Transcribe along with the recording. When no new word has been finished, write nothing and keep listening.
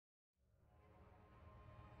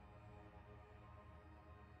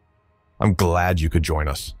I'm glad you could join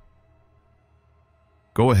us.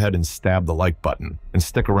 Go ahead and stab the like button and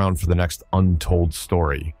stick around for the next untold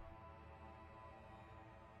story.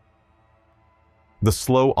 The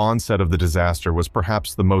slow onset of the disaster was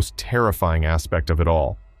perhaps the most terrifying aspect of it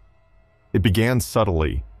all. It began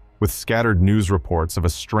subtly, with scattered news reports of a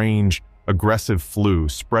strange, aggressive flu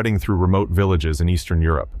spreading through remote villages in Eastern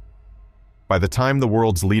Europe. By the time the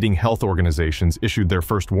world's leading health organizations issued their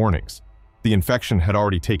first warnings, the infection had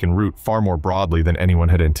already taken root far more broadly than anyone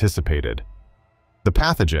had anticipated. The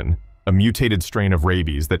pathogen, a mutated strain of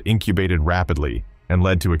rabies that incubated rapidly and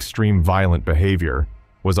led to extreme violent behavior,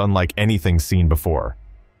 was unlike anything seen before.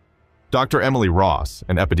 Dr. Emily Ross,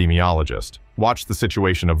 an epidemiologist, watched the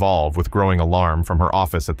situation evolve with growing alarm from her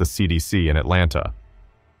office at the CDC in Atlanta.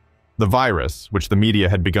 The virus, which the media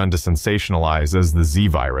had begun to sensationalize as the Z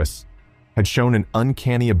virus, had shown an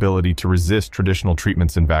uncanny ability to resist traditional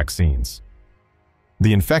treatments and vaccines.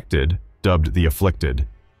 The infected, dubbed the afflicted,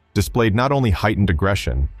 displayed not only heightened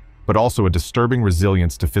aggression, but also a disturbing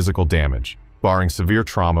resilience to physical damage, barring severe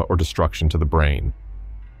trauma or destruction to the brain.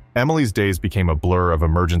 Emily's days became a blur of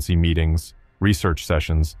emergency meetings, research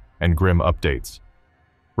sessions, and grim updates.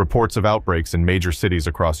 Reports of outbreaks in major cities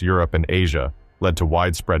across Europe and Asia led to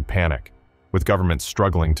widespread panic, with governments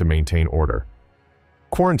struggling to maintain order.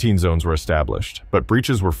 Quarantine zones were established, but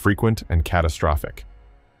breaches were frequent and catastrophic.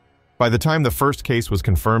 By the time the first case was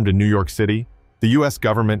confirmed in New York City, the U.S.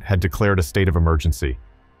 government had declared a state of emergency.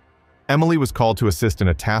 Emily was called to assist in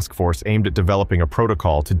a task force aimed at developing a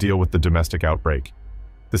protocol to deal with the domestic outbreak.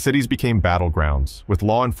 The cities became battlegrounds, with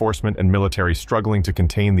law enforcement and military struggling to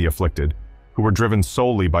contain the afflicted, who were driven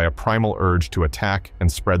solely by a primal urge to attack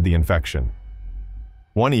and spread the infection.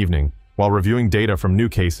 One evening, while reviewing data from new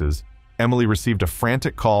cases, Emily received a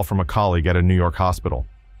frantic call from a colleague at a New York hospital.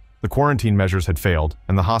 The quarantine measures had failed,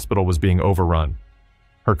 and the hospital was being overrun.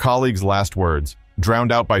 Her colleague's last words,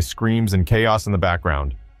 drowned out by screams and chaos in the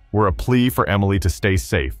background, were a plea for Emily to stay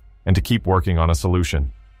safe and to keep working on a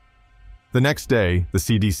solution. The next day, the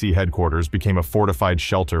CDC headquarters became a fortified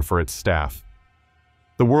shelter for its staff.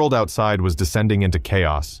 The world outside was descending into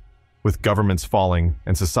chaos, with governments falling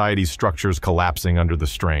and society's structures collapsing under the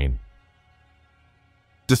strain.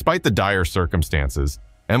 Despite the dire circumstances,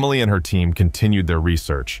 Emily and her team continued their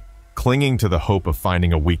research, clinging to the hope of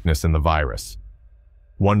finding a weakness in the virus.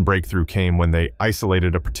 One breakthrough came when they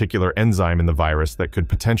isolated a particular enzyme in the virus that could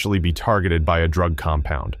potentially be targeted by a drug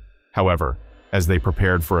compound. However, as they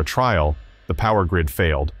prepared for a trial, the power grid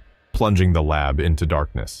failed, plunging the lab into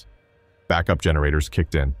darkness. Backup generators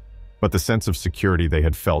kicked in, but the sense of security they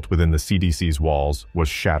had felt within the CDC's walls was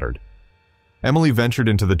shattered. Emily ventured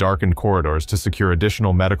into the darkened corridors to secure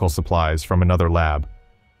additional medical supplies from another lab.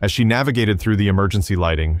 As she navigated through the emergency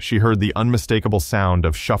lighting, she heard the unmistakable sound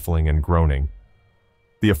of shuffling and groaning.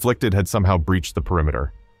 The afflicted had somehow breached the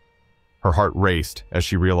perimeter. Her heart raced as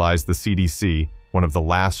she realized the CDC, one of the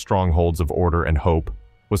last strongholds of order and hope,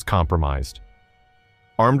 was compromised.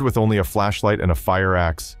 Armed with only a flashlight and a fire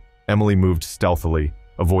axe, Emily moved stealthily,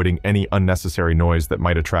 avoiding any unnecessary noise that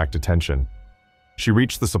might attract attention. She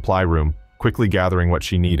reached the supply room, quickly gathering what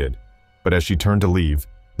she needed, but as she turned to leave,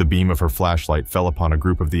 the beam of her flashlight fell upon a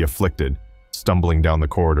group of the afflicted, stumbling down the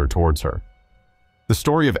corridor towards her. The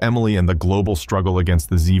story of Emily and the global struggle against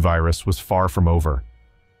the Z virus was far from over.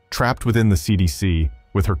 Trapped within the CDC,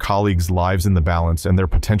 with her colleagues' lives in the balance and their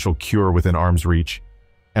potential cure within arm's reach,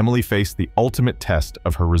 Emily faced the ultimate test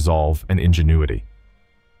of her resolve and ingenuity.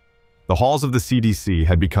 The halls of the CDC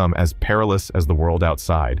had become as perilous as the world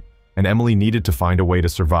outside, and Emily needed to find a way to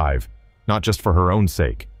survive, not just for her own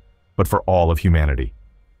sake, but for all of humanity.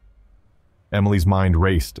 Emily's mind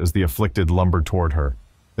raced as the afflicted lumbered toward her,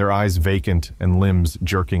 their eyes vacant and limbs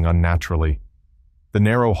jerking unnaturally. The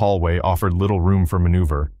narrow hallway offered little room for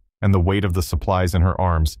maneuver, and the weight of the supplies in her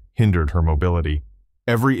arms hindered her mobility.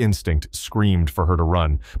 Every instinct screamed for her to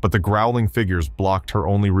run, but the growling figures blocked her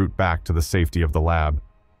only route back to the safety of the lab.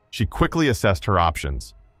 She quickly assessed her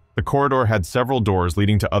options. The corridor had several doors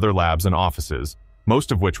leading to other labs and offices,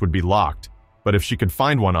 most of which would be locked, but if she could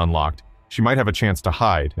find one unlocked, she might have a chance to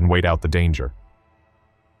hide and wait out the danger.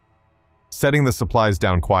 Setting the supplies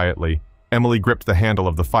down quietly, Emily gripped the handle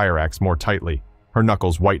of the fire axe more tightly, her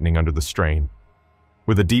knuckles whitening under the strain.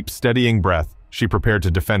 With a deep, steadying breath, she prepared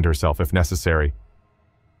to defend herself if necessary.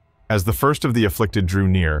 As the first of the afflicted drew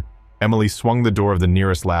near, Emily swung the door of the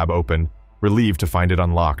nearest lab open, relieved to find it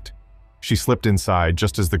unlocked. She slipped inside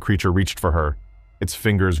just as the creature reached for her, its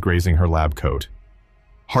fingers grazing her lab coat.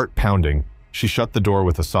 Heart pounding, she shut the door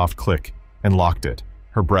with a soft click and locked it,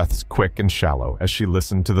 her breaths quick and shallow as she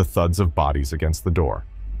listened to the thuds of bodies against the door.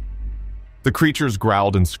 The creatures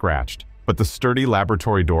growled and scratched, but the sturdy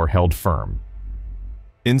laboratory door held firm.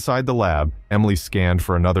 Inside the lab, Emily scanned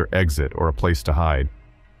for another exit or a place to hide.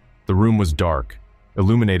 The room was dark,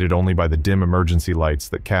 illuminated only by the dim emergency lights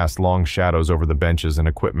that cast long shadows over the benches and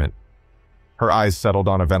equipment. Her eyes settled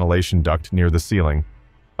on a ventilation duct near the ceiling,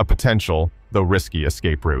 a potential, though risky,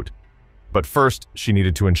 escape route. But first, she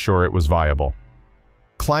needed to ensure it was viable.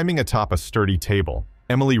 Climbing atop a sturdy table,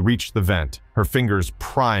 Emily reached the vent, her fingers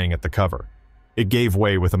prying at the cover. It gave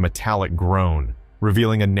way with a metallic groan,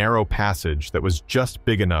 revealing a narrow passage that was just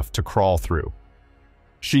big enough to crawl through.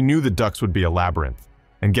 She knew the ducts would be a labyrinth,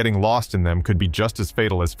 and getting lost in them could be just as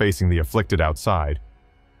fatal as facing the afflicted outside.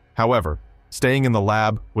 However, staying in the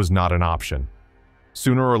lab was not an option.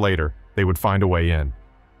 Sooner or later, they would find a way in.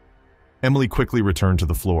 Emily quickly returned to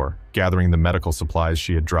the floor, gathering the medical supplies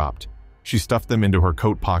she had dropped. She stuffed them into her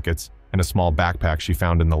coat pockets and a small backpack she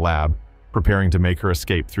found in the lab, preparing to make her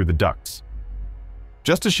escape through the ducts.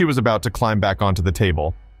 Just as she was about to climb back onto the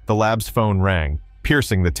table, the lab's phone rang,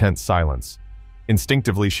 piercing the tense silence.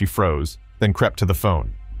 Instinctively, she froze, then crept to the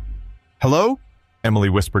phone. "Hello?" Emily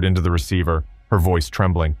whispered into the receiver, her voice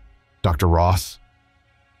trembling. "Dr. Ross?"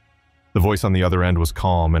 The voice on the other end was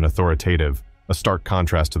calm and authoritative, a stark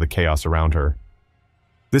contrast to the chaos around her.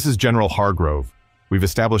 "This is General Hargrove. We've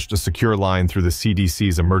established a secure line through the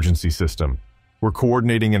CDC's emergency system. We're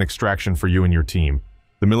coordinating an extraction for you and your team.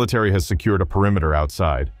 The military has secured a perimeter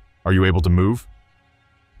outside. Are you able to move?"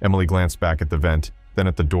 Emily glanced back at the vent, then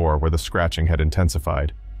at the door where the scratching had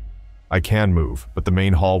intensified. "I can move, but the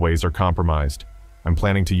main hallways are compromised. I'm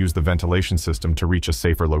planning to use the ventilation system to reach a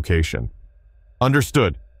safer location."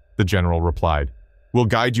 "Understood," the general replied. "We'll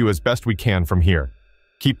guide you as best we can from here.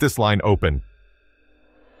 Keep this line open."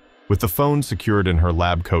 With the phone secured in her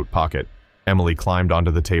lab coat pocket, Emily climbed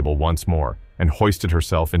onto the table once more and hoisted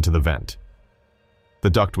herself into the vent. The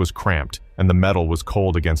duct was cramped, and the metal was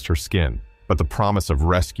cold against her skin, but the promise of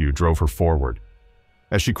rescue drove her forward.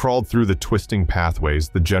 As she crawled through the twisting pathways,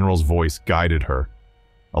 the general's voice guided her,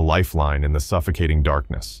 a lifeline in the suffocating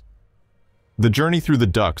darkness. The journey through the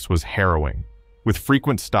ducts was harrowing, with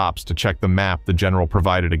frequent stops to check the map the general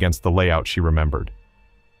provided against the layout she remembered.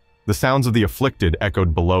 The sounds of the afflicted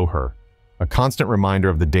echoed below her, a constant reminder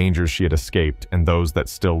of the dangers she had escaped and those that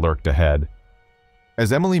still lurked ahead.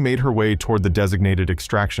 As Emily made her way toward the designated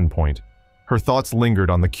extraction point, her thoughts lingered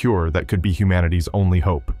on the cure that could be humanity's only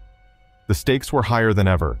hope. The stakes were higher than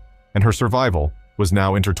ever, and her survival was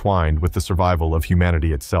now intertwined with the survival of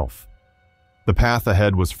humanity itself. The path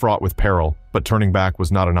ahead was fraught with peril, but turning back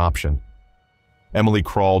was not an option. Emily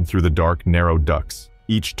crawled through the dark, narrow ducts,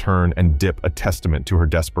 each turn and dip a testament to her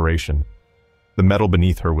desperation. The metal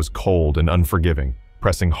beneath her was cold and unforgiving,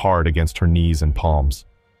 pressing hard against her knees and palms.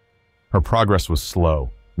 Her progress was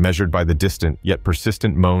slow, measured by the distant yet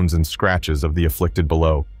persistent moans and scratches of the afflicted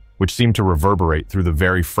below, which seemed to reverberate through the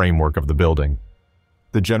very framework of the building.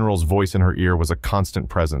 The general's voice in her ear was a constant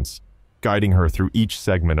presence, guiding her through each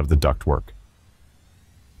segment of the ductwork.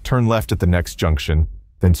 "Turn left at the next junction,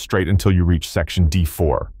 then straight until you reach section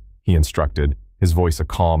D4, he instructed, his voice a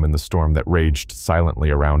calm in the storm that raged silently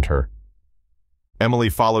around her. Emily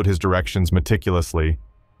followed his directions meticulously,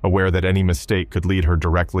 aware that any mistake could lead her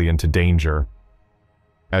directly into danger.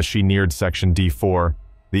 As she neared section D4,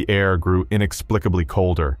 the air grew inexplicably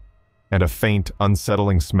colder, and a faint,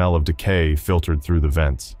 unsettling smell of decay filtered through the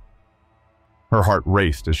vents. Her heart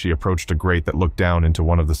raced as she approached a grate that looked down into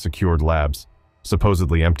one of the secured labs,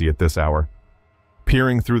 supposedly empty at this hour.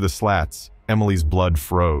 Peering through the slats, Emily's blood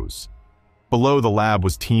froze. Below, the lab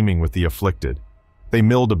was teeming with the afflicted. They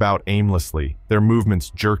milled about aimlessly, their movements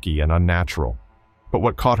jerky and unnatural. But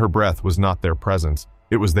what caught her breath was not their presence,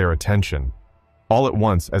 it was their attention. All at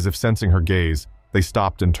once, as if sensing her gaze, they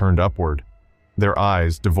stopped and turned upward, their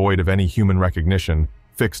eyes, devoid of any human recognition,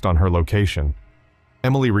 fixed on her location.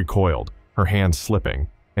 Emily recoiled, her hand slipping,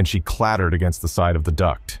 and she clattered against the side of the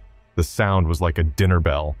duct. The sound was like a dinner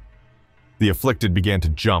bell. The afflicted began to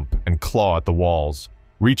jump and claw at the walls,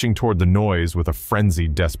 reaching toward the noise with a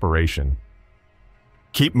frenzied desperation.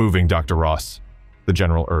 "Keep moving, Dr. Ross," the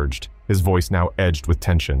general urged, his voice now edged with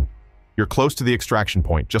tension. "You're close to the extraction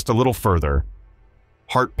point, just a little further."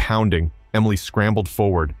 Heart pounding, Emily scrambled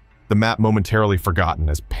forward, the map momentarily forgotten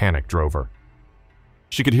as panic drove her.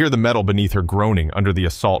 She could hear the metal beneath her groaning under the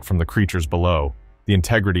assault from the creatures below, the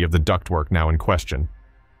integrity of the ductwork now in question.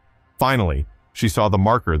 Finally, she saw the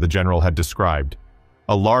marker the general had described,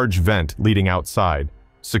 a large vent leading outside,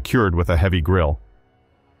 secured with a heavy grill.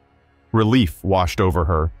 Relief washed over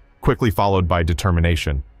her, quickly followed by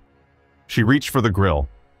determination. She reached for the grill,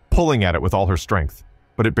 pulling at it with all her strength,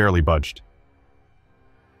 but it barely budged.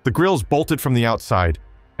 "The grill's bolted from the outside,"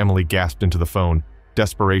 Emily gasped into the phone,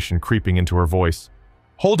 desperation creeping into her voice.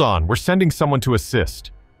 "Hold on, we're sending someone to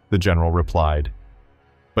assist," the general replied.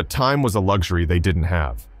 But time was a luxury they didn't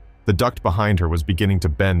have. The duct behind her was beginning to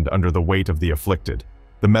bend under the weight of the afflicted.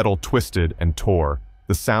 The metal twisted and tore,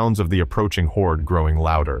 the sounds of the approaching horde growing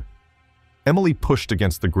louder. Emily pushed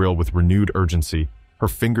against the grill with renewed urgency, her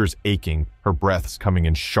fingers aching, her breaths coming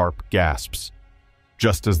in sharp gasps.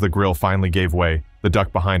 Just as the grill finally gave way, the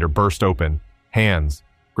duct behind her burst open. Hands,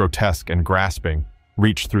 grotesque and grasping,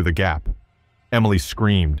 reached through the gap. Emily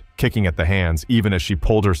screamed, kicking at the hands even as she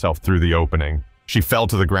pulled herself through the opening. She fell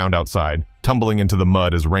to the ground outside, tumbling into the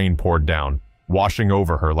mud as rain poured down, washing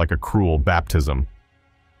over her like a cruel baptism.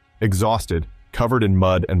 Exhausted, covered in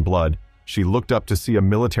mud and blood, she looked up to see a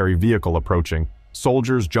military vehicle approaching,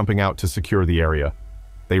 soldiers jumping out to secure the area.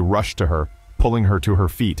 They rushed to her, pulling her to her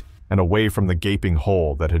feet and away from the gaping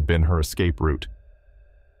hole that had been her escape route.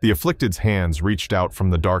 The afflicted's hands reached out from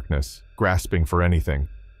the darkness, grasping for anything,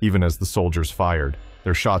 even as the soldiers fired,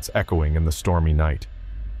 their shots echoing in the stormy night.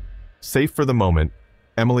 Safe for the moment,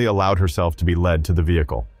 Emily allowed herself to be led to the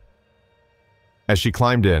vehicle. As she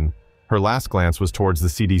climbed in, her last glance was towards the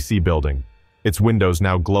CDC building, its windows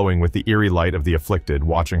now glowing with the eerie light of the afflicted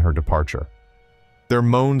watching her departure. Their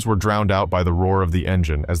moans were drowned out by the roar of the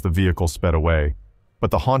engine as the vehicle sped away, but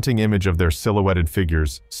the haunting image of their silhouetted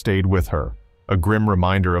figures stayed with her, a grim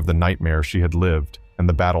reminder of the nightmare she had lived and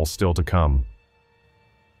the battle still to come.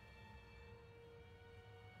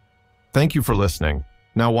 Thank you for listening.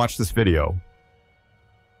 Now watch this video.